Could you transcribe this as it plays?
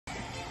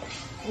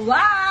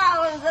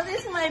Wow, that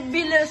is my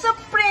below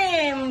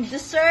supreme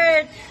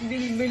dessert.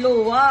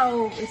 Below,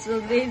 wow, it's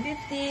already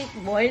thick.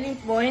 Boiling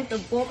point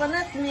of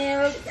coconut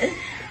milk.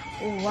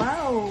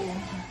 Wow.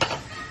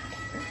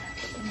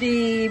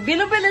 The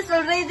below is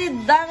already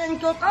done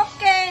and cooked.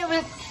 Okay,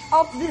 we'll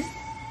off this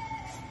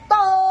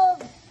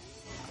stove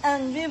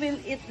and we will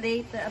eat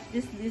later. At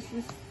this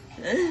is.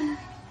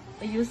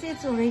 You see,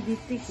 it's already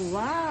thick.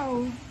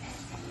 Wow.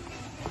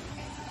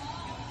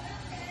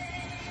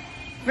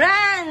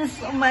 Friends,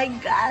 oh my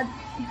God.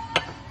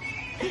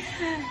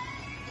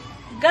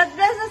 God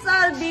bless us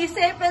all. Be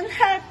safe and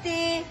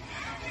healthy.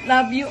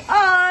 Love you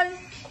all.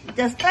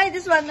 Just try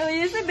this one. Oh,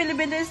 you see,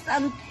 Bilibili is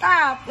on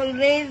top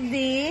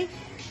already.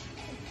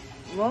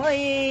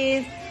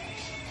 Boy,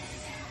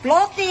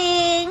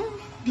 floating.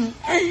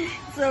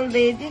 It's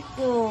already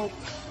cooked.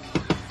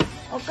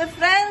 Okay,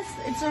 friends,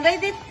 it's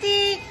already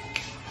thick.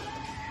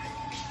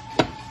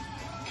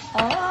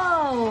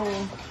 Oh.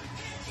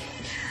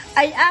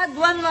 I add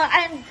one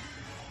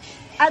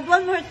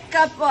more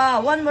cup,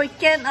 one more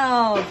can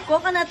of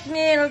coconut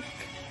milk.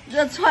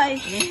 That's why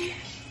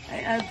I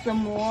add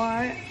some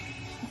more.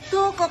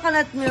 2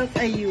 coconut milk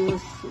I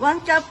use.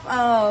 1 cup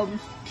of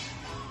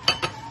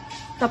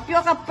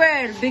tapioca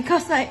pearl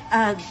because I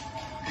add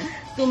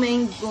 2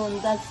 mango.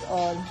 That's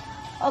all.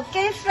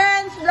 Okay,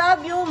 friends,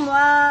 love you,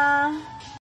 ma.